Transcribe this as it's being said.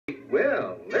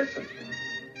Listen.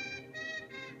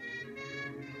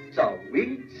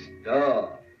 Sweet stuff.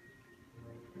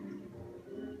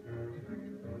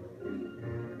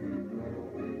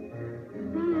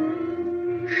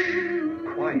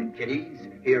 Quiet, kiddies.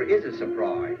 Here is a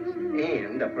surprise,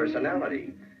 and a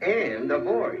personality, and a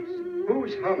voice.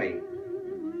 Who's humming?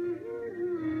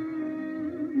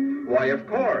 Why, of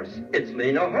course, it's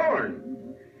Lena Horne.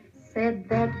 Said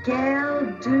that gal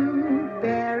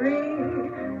Dewberry,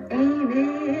 ain't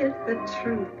it the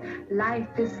truth?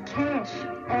 Life is cash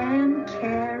and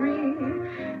carry,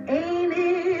 ain't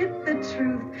it the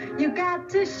truth? You got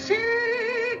to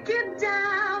shake it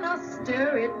down or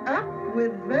stir it up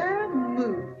with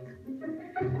vermouth.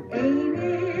 Ain't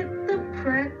it the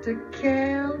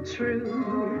practical truth?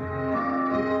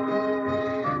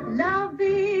 Love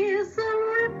is a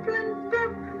rippling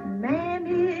brook, man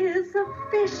is a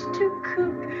fish to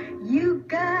cook. You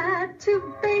got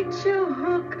to bait your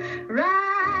hook,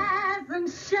 rise and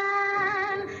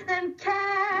shine and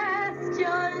cast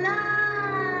your line.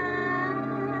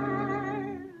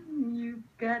 You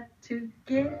got to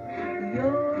get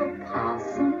your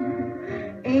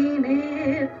possum, ain't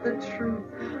it the truth?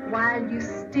 While you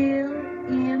still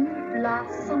in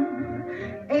blossom,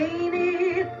 ain't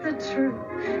it the truth?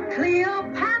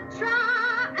 Cleopatra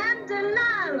and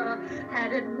Delilah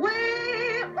had it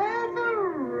way over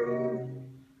roof.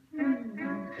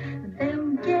 Them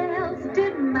gals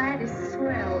did mighty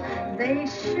swell, they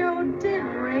sure did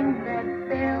ring that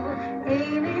bell.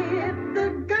 Ain't it the